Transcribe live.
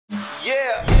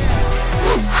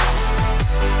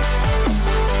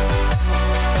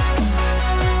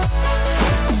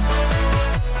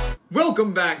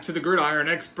Welcome back to the Gridiron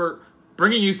Expert,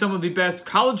 bringing you some of the best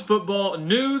college football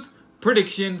news,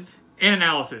 predictions, and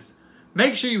analysis.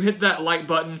 Make sure you hit that like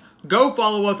button, go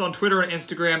follow us on Twitter and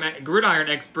Instagram at Gridiron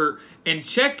Expert, and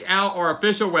check out our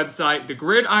official website,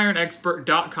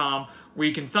 thegridironexpert.com, where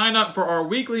you can sign up for our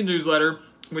weekly newsletter,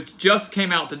 which just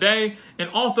came out today, and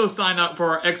also sign up for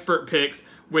our expert picks,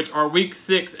 which our Week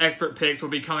 6 expert picks will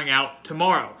be coming out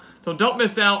tomorrow. So don't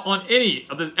miss out on any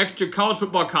of this extra college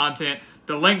football content.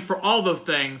 The links for all those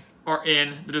things are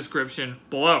in the description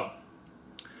below.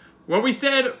 Well, we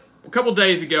said a couple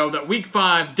days ago that Week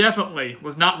 5 definitely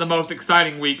was not the most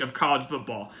exciting week of college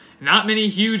football. Not many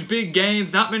huge big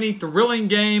games, not many thrilling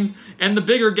games, and the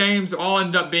bigger games all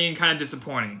end up being kind of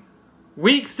disappointing.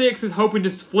 Week 6 is hoping to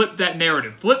flip that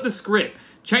narrative, flip the script,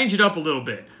 change it up a little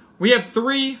bit. We have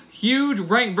 3 huge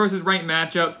ranked versus ranked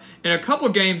matchups and a couple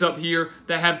games up here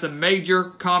that have some major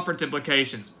conference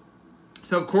implications.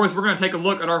 So, of course, we're going to take a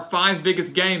look at our 5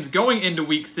 biggest games going into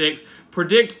Week 6,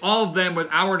 predict all of them with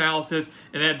our analysis,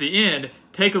 and then at the end,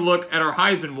 take a look at our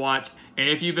Heisman Watch. And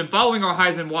if you've been following our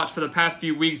Heisman Watch for the past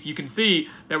few weeks, you can see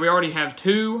that we already have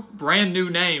 2 brand new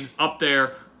names up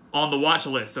there on the watch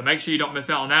list. So make sure you don't miss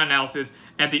out on that analysis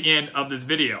at the end of this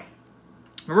video.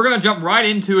 And we're going to jump right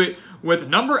into it with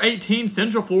number 18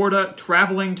 Central Florida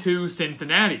traveling to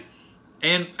Cincinnati.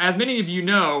 And as many of you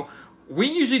know, we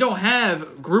usually don't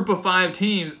have group of 5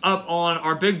 teams up on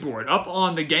our big board, up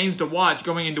on the games to watch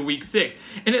going into Week 6.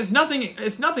 And it's nothing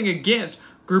against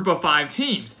group of 5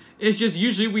 teams. It's just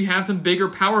usually we have some bigger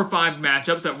Power 5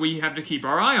 matchups that we have to keep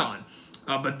our eye on.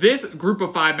 But this group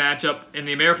of 5 matchup in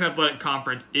the American Athletic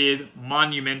Conference is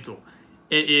monumental.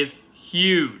 It is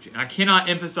huge. And I cannot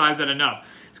emphasize that enough.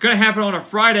 It's going to happen on a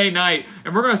Friday night,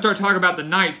 and we're going to start talking about the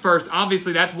nights first.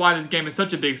 Obviously, that's why this game is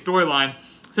such a big storyline.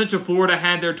 Central Florida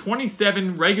had their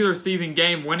 27 regular season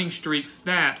game winning streak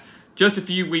snapped just a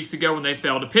few weeks ago when they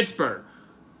fell to Pittsburgh.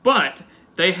 But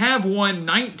they have won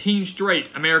 19 straight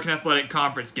American Athletic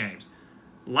Conference games.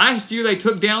 Last year, they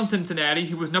took down Cincinnati,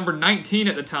 who was number 19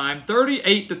 at the time,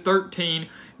 38-13.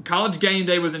 College game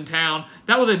day was in town.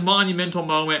 That was a monumental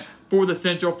moment for the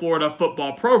Central Florida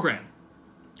football program.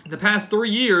 The past 3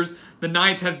 years, the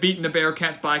Knights have beaten the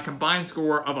Bearcats by a combined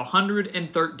score of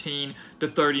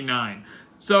 113-39.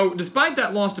 So, despite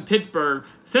that loss to Pittsburgh,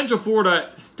 Central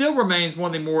Florida still remains one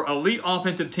of the more elite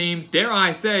offensive teams, dare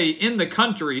I say, in the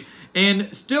country,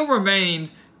 and still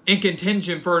remains in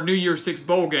contention for a New Year's 6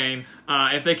 bowl game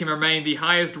if they can remain the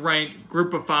highest-ranked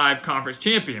Group of 5 conference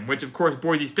champion, which, of course,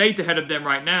 Boise State's ahead of them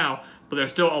right now, but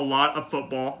there's still a lot of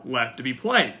football left to be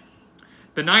played.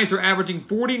 The Knights are averaging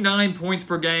 49 points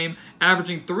per game,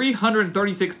 averaging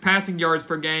 336 passing yards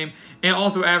per game, and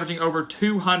also averaging over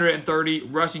 230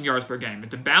 rushing yards per game.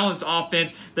 It's a balanced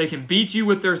offense. They can beat you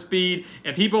with their speed,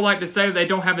 and people like to say that they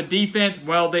don't have a defense.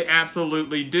 Well, they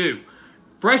absolutely do.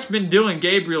 Freshman Dylan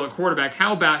Gabriel at quarterback,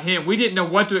 how about him? We didn't know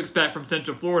what to expect from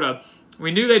Central Florida.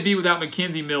 We knew they'd be without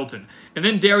Mackenzie Milton. And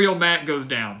then Daryl Mack goes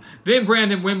down. Then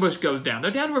Brandon Wimbush goes down.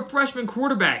 They're down to a freshman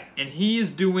quarterback, and he is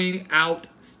doing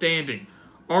outstanding.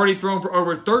 Already thrown for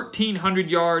over 1,300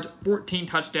 yards, 14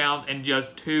 touchdowns, and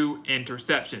just 2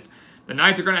 interceptions. The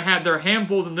Knights are going to have their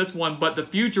handfuls in this one, but the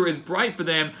future is bright for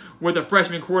them with a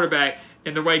freshman quarterback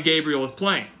and the way Gabriel is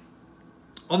playing.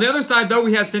 On the other side, though,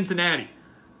 we have Cincinnati,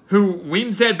 who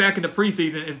we said back in the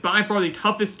preseason is by far the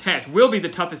toughest test, will be the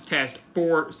toughest test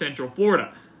for Central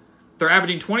Florida. They're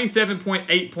averaging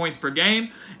 27.8 points per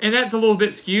game, and that's a little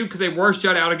bit skewed because they were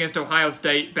shut out against Ohio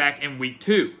State back in Week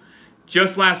 2.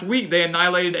 Just last week, they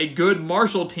annihilated a good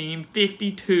Marshall team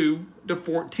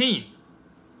 52-14.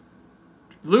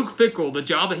 Luke Fickell, the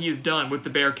job that he has done with the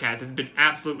Bearcats has been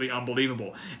absolutely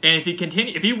unbelievable. And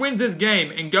if he wins this game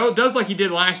and does like he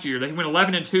did last year, they went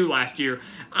 11-2 last year,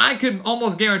 I could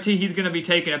almost guarantee he's going to be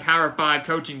taking a Power 5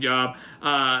 coaching job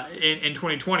in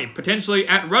 2020, potentially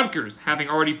at Rutgers, having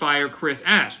already fired Chris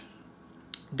Ash.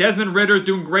 Desmond Ritter's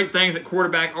doing great things at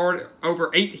quarterback,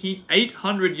 over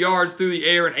 800 yards through the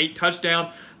air and 8 touchdowns.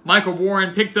 Michael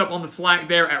Warren picks up on the slack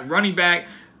there at running back.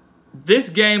 This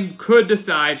game should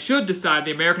decide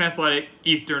the American Athletic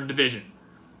Eastern Division.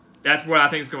 That's what I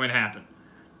think is going to happen.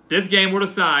 This game will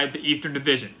decide the Eastern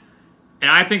Division.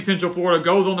 And I think Central Florida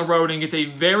goes on the road and gets a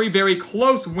very, very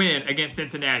close win against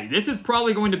Cincinnati. This is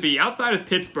probably going to be, outside of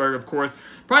Pittsburgh, of course,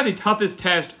 probably the toughest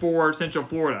test for Central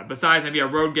Florida, besides maybe a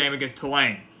road game against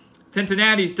Tulane.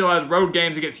 Cincinnati still has road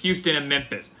games against Houston and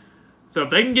Memphis. So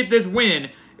if they can get this win,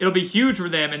 it'll be huge for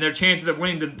them and their chances of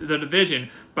winning the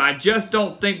division. But I just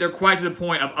don't think they're quite to the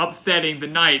point of upsetting the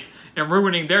Knights and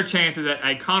ruining their chances at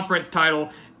a conference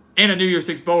title and a New Year's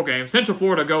 6 bowl game. Central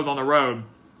Florida goes on the road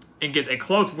and gets a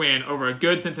close win over a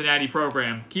good Cincinnati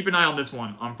program. Keep an eye on this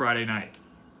one on Friday night.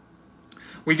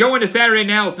 We go into Saturday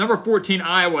now with number 14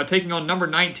 Iowa taking on number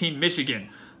 19 Michigan.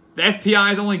 The FPI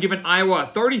has only given Iowa a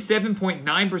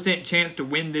 37.9% chance to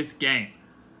win this game.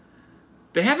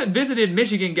 They haven't visited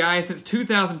Michigan, guys, since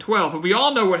 2012, but we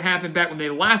all know what happened back when they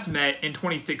last met in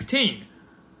 2016.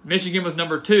 Michigan was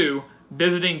number 2,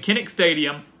 visiting Kinnick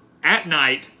Stadium at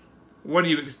night. What do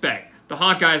you expect? The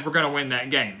Hawkeyes were going to win that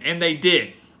game, and they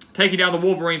did, taking down the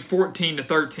Wolverines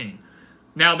 14-13.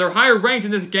 Now, they're higher ranked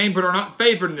in this game, but are not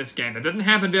favored in this game. That doesn't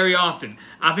happen very often.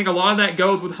 I think a lot of that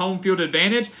goes with home field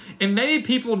advantage, and maybe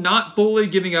people not fully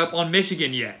giving up on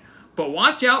Michigan yet. But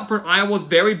watch out for Iowa's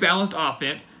very balanced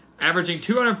offense, averaging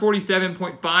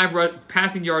 247.5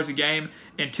 passing yards a game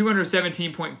and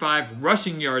 217.5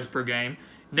 rushing yards per game.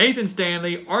 Nathan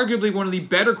Stanley, arguably one of the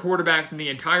better quarterbacks in the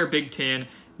entire Big Ten,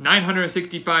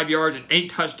 965 yards and 8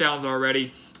 touchdowns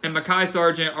already. And Mekhi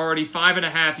Sargent already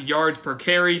 5.5 yards per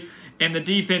carry. And the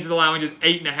defense is allowing just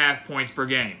 8.5 points per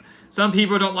game. Some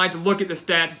people don't like to look at the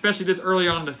stats, especially this early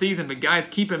on in the season. But guys,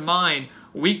 keep in mind,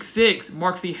 Week 6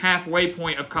 marks the halfway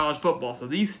point of college football. So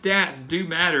these stats do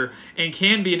matter and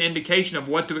can be an indication of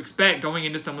what to expect going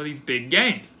into some of these big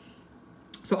games.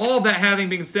 So all of that having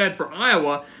been said for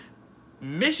Iowa,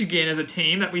 Michigan is a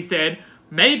team that we said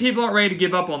maybe people aren't ready to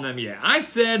give up on them yet. I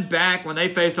said back when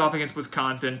they faced off against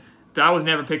Wisconsin that I was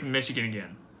never picking Michigan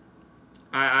again.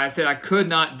 I said I could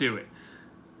not do it.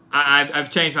 I've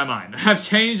changed my mind. I've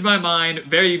changed my mind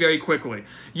very, very quickly.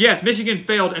 Yes, Michigan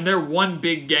failed in their one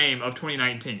big game of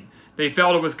 2019. They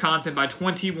fell to Wisconsin by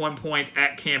 21 points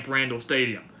at Camp Randall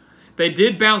Stadium. They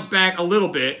did bounce back a little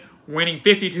bit, winning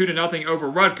 52-0 over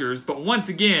Rutgers, but once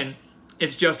again,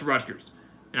 it's just Rutgers.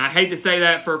 And I hate to say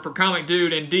that for Comic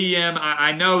Dude and DM.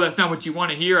 I know that's not what you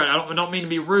want to hear. I don't mean to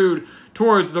be rude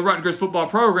towards the Rutgers football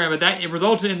program, but it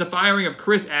resulted in the firing of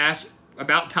Chris Ash,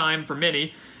 about time for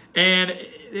many. And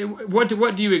what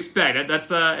do you expect? It's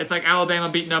like Alabama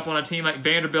beating up on a team like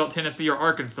Vanderbilt, Tennessee, or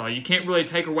Arkansas. You can't really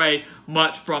take away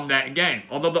much from that game.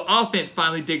 Although the offense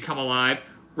finally did come alive,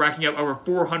 racking up over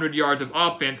 400 yards of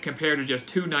offense compared to just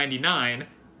 299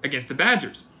 against the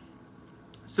Badgers.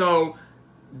 So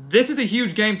this is a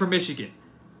huge game for Michigan.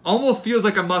 Almost feels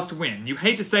like a must-win. You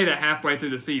hate to say that halfway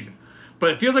through the season. But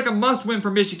it feels like a must-win for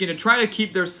Michigan to try to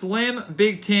keep their slim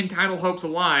Big Ten title hopes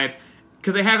alive,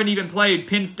 because they haven't even played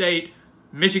Penn State,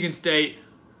 Michigan State,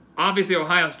 obviously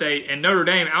Ohio State, and Notre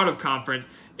Dame out of conference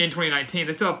in 2019.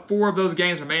 They still have 4 of those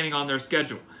games remaining on their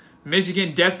schedule.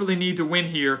 Michigan desperately needs a win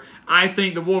here. I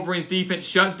think the Wolverines defense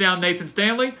shuts down Nathan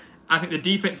Stanley. I think the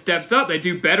defense steps up. They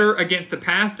do better against the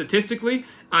pass statistically.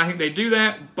 I think they do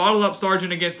that. Bottle up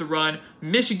Sargent against the run.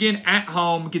 Michigan at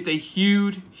home gets a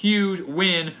huge, huge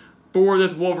win for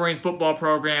this Wolverines football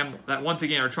program that once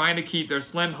again are trying to keep their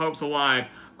slim hopes alive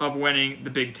of winning the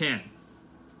Big Ten.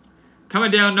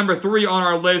 Coming down, number 3 on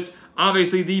our list,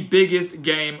 obviously the biggest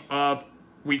game of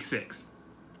Week 6.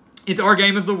 It's our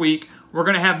game of the week. We're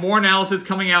going to have more analysis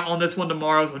coming out on this one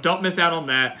tomorrow, so don't miss out on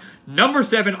that. Number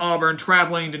 7 Auburn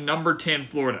traveling to number 10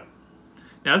 Florida.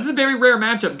 Now, this is a very rare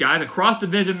matchup, guys, a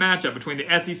cross-division matchup between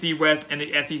the SEC West and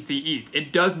the SEC East.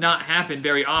 It does not happen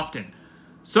very often.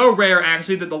 So rare,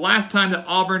 actually, that the last time that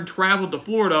Auburn traveled to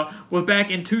Florida was back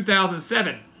in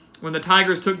 2007, when the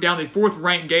Tigers took down the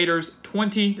 4th-ranked Gators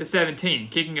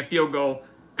 20-17, kicking a field goal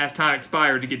as time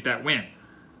expired to get that win.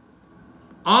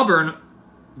 Auburn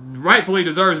rightfully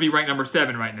deserves to be ranked number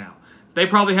 7 right now. They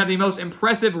probably have the most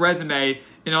impressive resume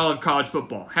in all of college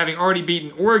football, having already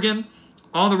beaten Oregon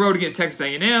on the road against Texas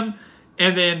A&M,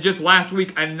 and then just last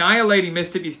week annihilating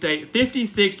Mississippi State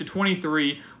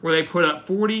 56-23, where they put up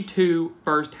 42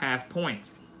 first-half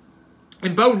points.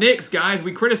 And Bo Nix, guys,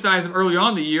 we criticized him early on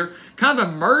in the year, kind of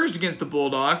emerged against the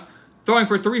Bulldogs, throwing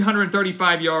for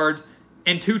 335 yards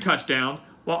and 2 touchdowns,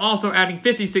 while also adding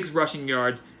 56 rushing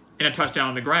yards and a touchdown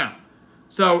on the ground.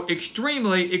 So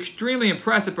extremely, extremely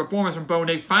impressive performance from Bo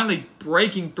Nix, finally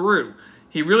breaking through.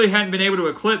 He really hadn't been able to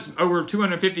eclipse over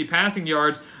 250 passing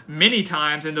yards many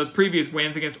times in those previous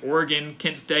wins against Oregon,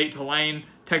 Kent State, Tulane,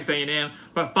 Texas A&M,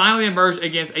 but finally emerged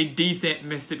against a decent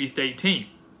Mississippi State team.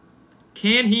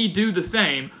 Can he do the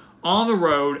same on the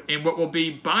road in what will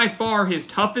be by far his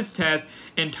toughest test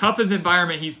and toughest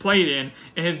environment he's played in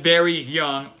his very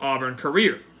young Auburn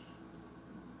career?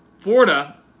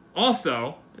 Florida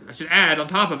also, I should add on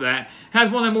top of that, has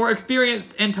one of the more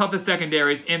experienced and toughest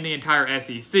secondaries in the entire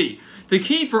SEC. The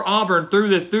key for Auburn through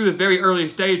this very early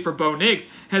stage for Bo Nix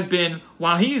has been,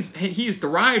 while he's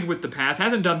thrived with the pass,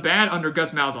 hasn't done bad under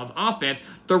Gus Malzahn's offense,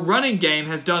 the running game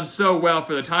has done so well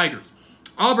for the Tigers.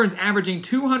 Auburn's averaging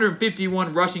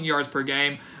 251 rushing yards per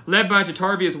game, led by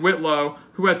Jatarvius Whitlow,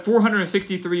 who has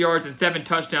 463 yards and 7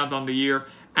 touchdowns on the year,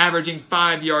 averaging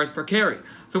 5 yards per carry.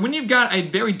 So when you've got a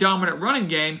very dominant running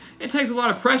game, it takes a lot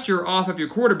of pressure off of your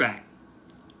quarterback.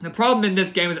 The problem in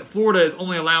this game is that Florida is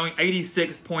only allowing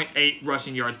 86.8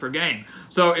 rushing yards per game.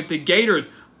 So if the Gators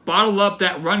bottle up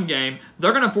that run game,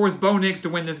 they're going to force Bo Nix to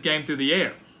win this game through the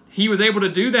air. He was able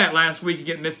to do that last week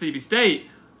against Mississippi State,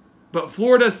 but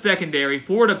Florida's secondary,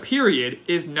 Florida period,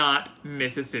 is not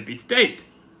Mississippi State.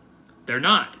 They're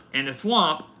not. And the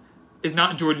Swamp is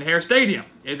not Jordan-Hare Stadium.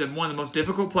 It is one of the most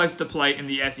difficult places to play in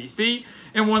the SEC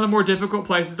and one of the more difficult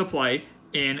places to play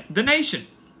in the nation.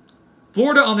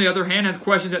 Florida, on the other hand, has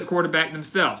questions at the quarterback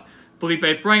themselves.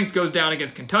 Felipe Franks goes down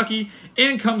against Kentucky.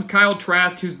 In comes Kyle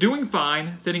Trask, who's doing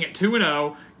fine, sitting at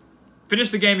 2-0.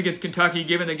 Finished the game against Kentucky,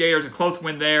 giving the Gators a close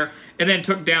win there, and then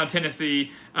took down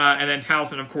Tennessee, and then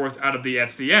Towson, of course, out of the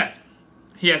FCS.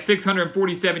 He has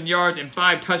 647 yards and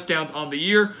 5 touchdowns on the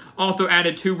year, also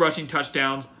added 2 rushing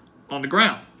touchdowns on the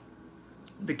ground.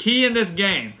 The key in this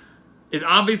game is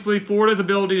obviously Florida's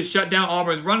ability to shut down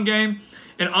Auburn's run game,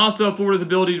 and also Florida's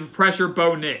ability to pressure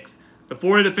Bo Nix. The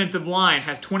Florida defensive line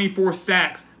has 24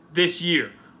 sacks this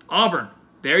year. Auburn,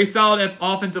 very solid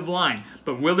offensive line,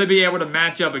 but will they be able to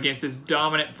match up against this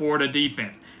dominant Florida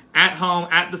defense? At home,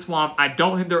 at the Swamp, I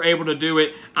don't think they're able to do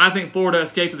it. I think Florida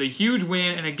escaped with a huge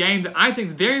win in a game that I think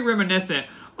is very reminiscent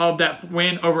of that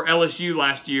win over LSU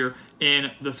last year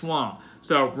in the Swamp.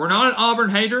 So we're not an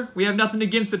Auburn hater. We have nothing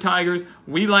against the Tigers.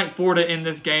 We like Florida in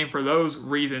this game for those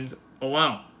reasons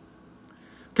alone.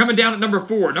 Coming down at number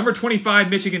 4, number 25,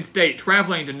 Michigan State,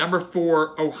 traveling to number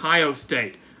 4, Ohio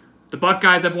State. The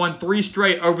Buckeyes have won 3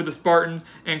 straight over the Spartans,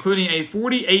 including a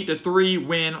 48-3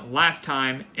 win last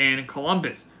time in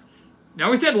Columbus.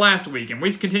 Now, we said last week, and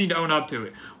we continue to own up to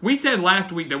it, we said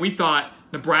last week that we thought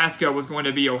Nebraska was going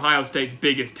to be Ohio State's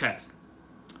biggest test.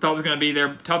 Thought it was going to be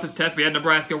their toughest test. We had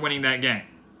Nebraska winning that game.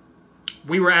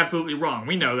 We were absolutely wrong.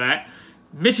 We know that.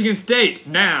 Michigan State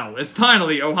now is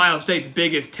finally Ohio State's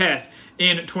biggest test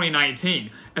in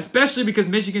 2019, especially because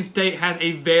Michigan State has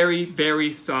a very,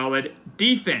 very solid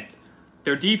defense.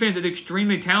 Their defense is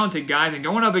extremely talented, guys, and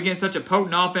going up against such a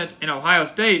potent offense in Ohio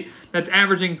State that's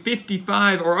averaging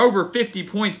 55 or over 50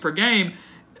 points per game,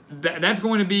 that's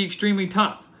going to be extremely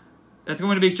tough. That's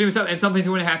going to be extremely tough, and something's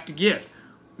going to have to give.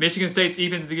 Michigan State's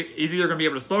defense is either going to be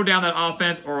able to slow down that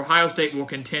offense or Ohio State will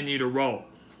continue to roll.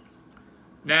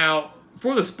 Now,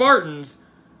 for the Spartans,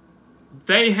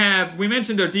 we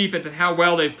mentioned their defense and how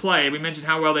well they've played. We mentioned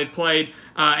how well they've played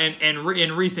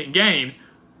in recent games.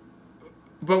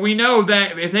 But we know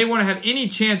that if they want to have any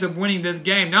chance of winning this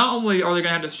game, not only are they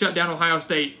going to have to shut down Ohio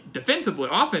State defensively,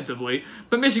 offensively,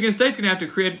 but Michigan State's going to have to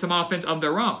create some offense of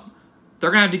their own.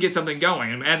 They're going to have to get something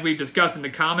going. And as we've discussed in the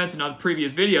comments and on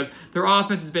previous videos, their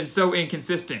offense has been so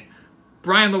inconsistent.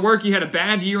 Brian Lewerke had a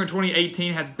bad year in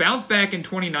 2018, has bounced back in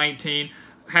 2019,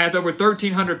 has over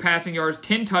 1,300 passing yards,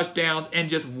 10 touchdowns, and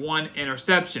just 1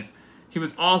 interception. He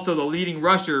was also the leading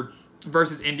rusher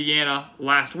versus Indiana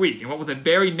last week, and what was a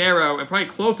very narrow and probably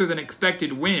closer than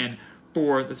expected win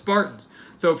for the Spartans.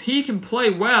 So if he can play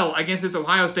well against this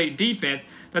Ohio State defense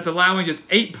that's allowing just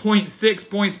 8.6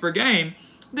 points per game,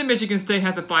 then Michigan State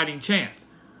has a fighting chance.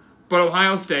 But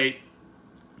Ohio State,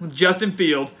 with Justin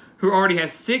Fields, who already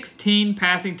has 16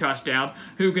 passing touchdowns,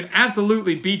 who can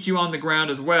absolutely beat you on the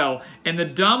ground as well, and the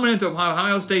dominance of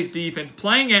Ohio State's defense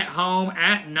playing at home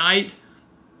at night,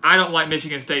 I don't like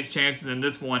Michigan State's chances in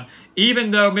this one.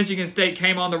 Even though Michigan State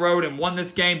came on the road and won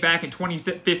this game back in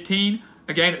 2015,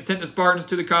 a game that sent the Spartans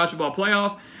to the college football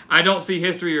playoff, I don't see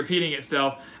history repeating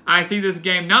itself. I see this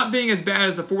game not being as bad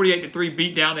as the 48-3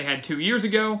 beatdown they had 2 years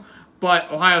ago, but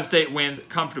Ohio State wins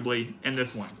comfortably in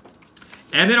this one.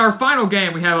 And then our final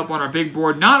game we have up on our big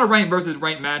board, not a ranked versus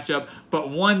ranked matchup, but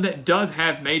one that does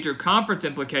have major conference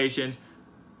implications,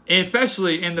 and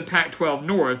especially in the Pac-12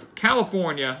 North,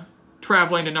 California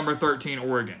traveling to number 13,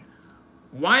 Oregon.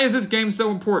 Why is this game so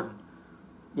important?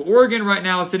 Well, Oregon right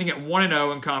now is sitting at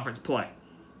 1-0 in conference play.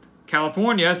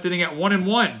 California is sitting at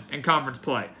 1-1 in conference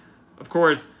play. Of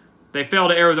course, they fell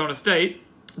to Arizona State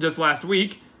just last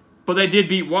week, but they did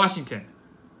beat Washington.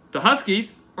 The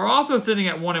Huskies are also sitting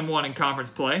at 1-1 in conference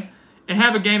play and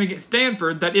have a game against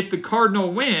Stanford that, if the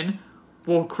Cardinal win,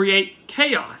 will create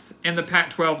chaos in the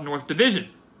Pac-12 North Division.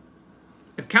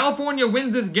 If California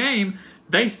wins this game,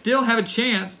 they still have a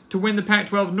chance to win the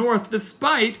Pac-12 North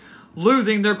despite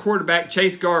losing their quarterback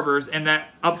Chase Garbers in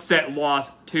that upset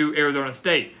loss to Arizona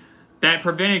State. that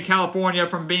prevented California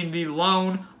from being the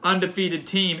lone undefeated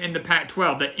team in the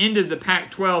Pac-12, that ended the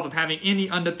Pac-12 of having any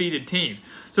undefeated teams.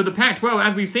 So the Pac-12,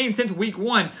 as we've seen since week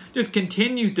 1, just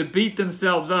continues to beat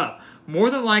themselves up.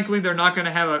 More than likely, they're not going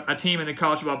to have a team in the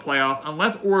college football playoff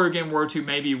unless Oregon were to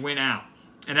maybe win out.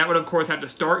 And that would, of course, have to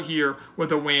start here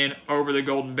with a win over the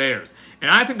Golden Bears. And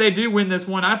I think they do win this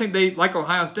one. I think they, like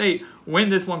Ohio State, win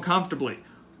this one comfortably.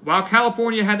 While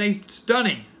California has a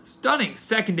stunning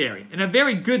secondary and a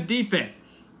very good defense,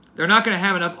 they're not going to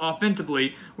have enough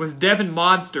offensively with Devin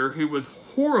Modster, who was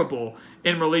horrible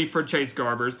in relief for Chase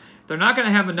Garbers. They're not going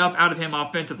to have enough out of him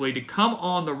offensively to come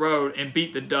on the road and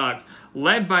beat the Ducks,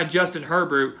 led by Justin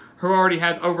Herbert, who already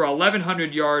has over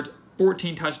 1,100 yards,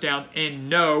 14 touchdowns, and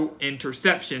no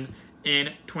interceptions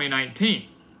in 2019.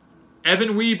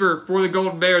 Evan Weaver for the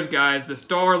Golden Bears, guys, the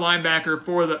star linebacker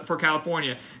for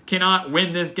California, cannot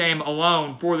win this game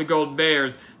alone for the Golden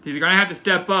Bears. He's going to have to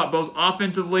step up both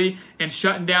offensively and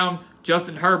shutting down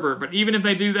Justin Herbert. But even if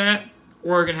they do that,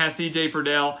 Oregon has C.J.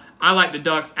 Ferdell. I like the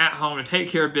Ducks at home to take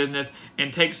care of business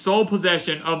and take sole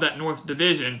possession of that North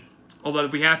Division, although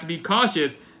we have to be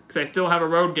cautious because they still have a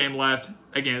road game left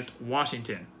against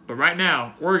Washington. But right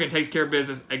now, Oregon takes care of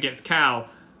business against Cal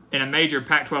in a major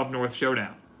Pac-12 North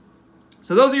showdown.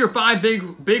 So those are your 5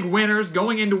 big winners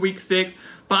going into Week 6,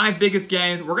 5 biggest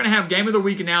games. We're going to have Game of the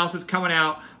Week analysis coming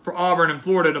out for Auburn and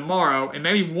Florida tomorrow, and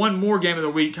maybe one more Game of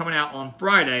the Week coming out on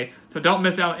Friday, so don't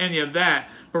miss out on any of that.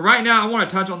 But right now, I want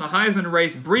to touch on the Heisman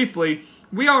race briefly.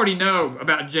 We already know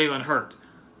about Jalen Hurts.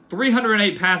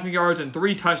 308 passing yards and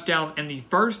 3 touchdowns in the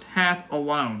first half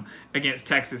alone against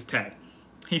Texas Tech.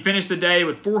 He finished the day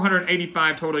with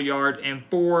 485 total yards and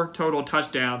 4 total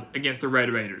touchdowns against the Red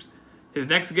Raiders. His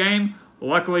next game,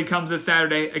 luckily, comes this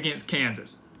Saturday against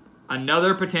Kansas.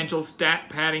 Another potential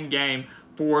stat-padding game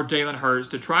for Jalen Hurts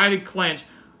to try to clinch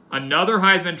another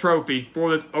Heisman Trophy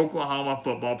for this Oklahoma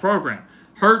football program.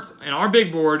 Hurts, in our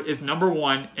big board, is number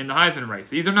 1 in the Heisman race.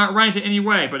 These are not ranked in any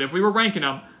way, but if we were ranking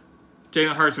them,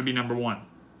 Jalen Hurts would be number 1.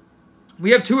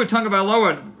 We have Tua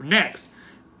Tagovailoa next.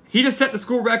 He just set the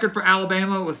school record for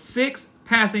Alabama with 6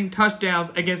 passing touchdowns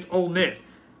against Ole Miss.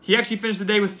 He actually finished the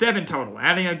day with 7 total,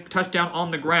 adding a touchdown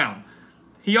on the ground.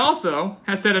 He also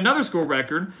has set another school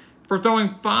record for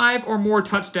throwing 5 or more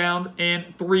touchdowns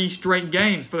in 3 straight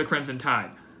games for the Crimson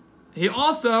Tide. He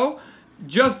also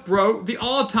just broke the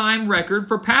all-time record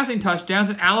for passing touchdowns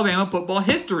in Alabama football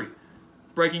history,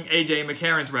 breaking A.J.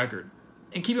 McCarron's record.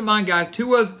 And keep in mind, guys,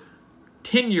 Tua's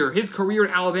tenure, his career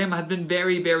at Alabama has been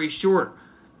very, very short.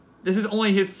 This is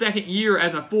only his 2nd year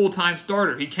as a full-time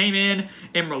starter. He came in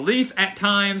relief at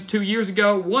times 2 years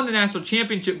ago, won the national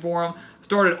championship for him,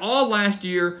 started all last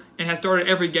year, and has started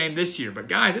every game this year. But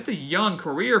guys, it's a young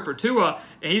career for Tua,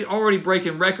 and he's already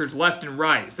breaking records left and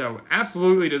right. So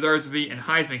absolutely deserves to be in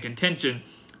Heisman contention.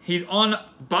 He's on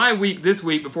bye week this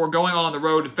week before going on the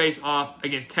road to face off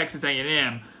against Texas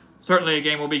A&M. Certainly a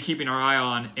game we'll be keeping our eye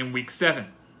on in Week 7.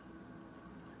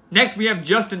 Next, we have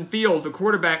Justin Fields, the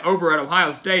quarterback over at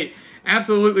Ohio State.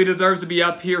 Absolutely deserves to be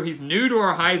up here. He's new to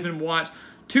our Heisman Watch.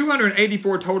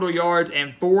 284 total yards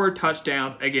and 4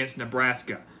 touchdowns against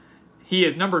Nebraska. He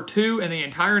is number 2 in the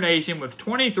entire nation with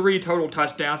 23 total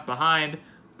touchdowns behind,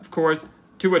 of course,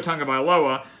 Tua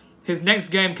Tagovailoa. His next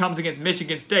game comes against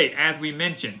Michigan State, as we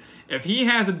mentioned. If he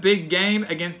has a big game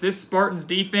against this Spartans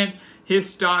defense, his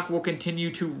stock will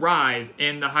continue to rise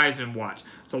in the Heisman Watch.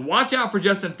 So watch out for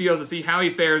Justin Fields to see how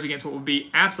he fares against what will be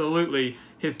absolutely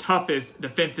his toughest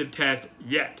defensive test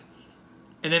yet.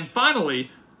 And then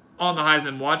finally, on the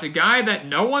Heisman Watch, a guy that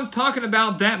no one's talking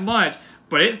about that much,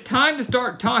 but it's time to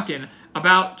start talking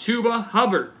about Chuba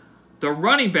Hubbard, the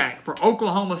running back for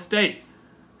Oklahoma State,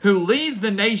 who leads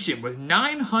the nation with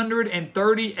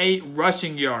 938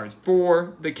 rushing yards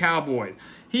for the Cowboys.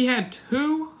 He had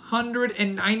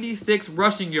 296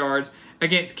 rushing yards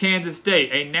against Kansas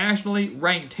State, a nationally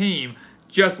ranked team,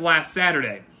 just last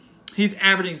Saturday. He's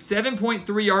averaging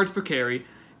 7.3 yards per carry,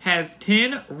 has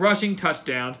 10 rushing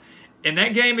touchdowns, and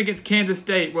that game against Kansas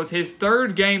State was his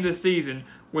 3rd game this season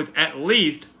with at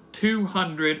least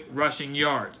 200 rushing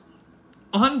yards.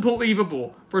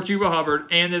 Unbelievable for Chuba Hubbard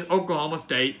and this Oklahoma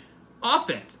State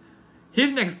offense.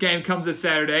 His next game comes this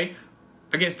Saturday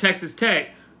against Texas Tech,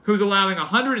 who's allowing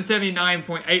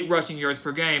 179.8 rushing yards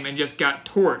per game and just got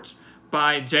torched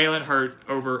by Jalen Hurts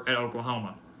over at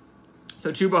Oklahoma.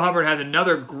 So Chuba Hubbard has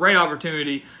another great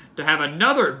opportunity to have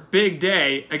another big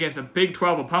day against a Big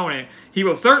 12 opponent. He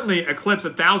will certainly eclipse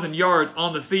 1,000 yards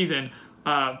on the season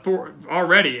for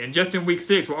already, and just in Week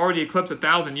 6 will already eclipse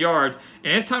 1,000 yards,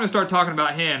 and it's time to start talking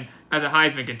about him as a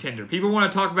Heisman contender. People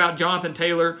want to talk about Jonathan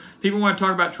Taylor. People want to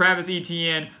talk about Travis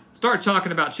Etienne. start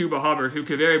talking about Chuba Hubbard, who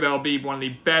could very well be one of the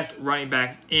best running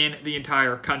backs in the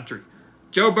entire country.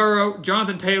 Joe Burrow,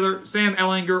 Jonathan Taylor, Sam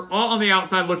Ehlinger, all on the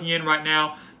outside looking in right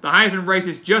now. The Heisman race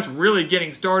is just really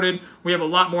getting started. We have a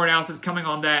lot more analysis coming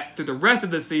on that through the rest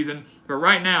of the season. But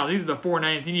right now, these are the 4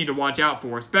 names you need to watch out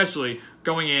for, especially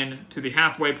going into the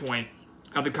halfway point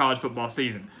of the college football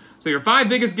season. So your 5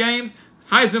 biggest games,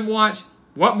 Heisman Watch,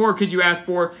 what more could you ask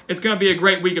for? It's going to be a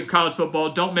great week of college football.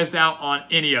 Don't miss out on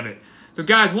any of it. So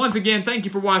guys, once again, thank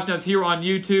you for watching us here on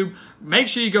YouTube. Make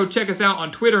sure you go check us out on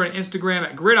Twitter and Instagram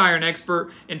at Gridiron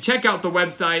Expert, and check out the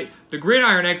website,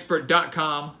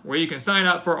 thegridironexpert.com, where you can sign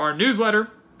up for our newsletter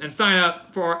and sign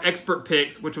up for our expert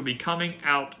picks, which will be coming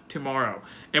out tomorrow.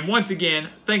 And once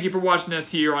again, thank you for watching us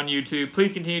here on YouTube.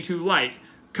 Please continue to like,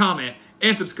 comment,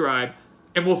 and subscribe,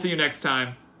 and we'll see you next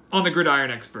time on the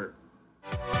Gridiron Expert.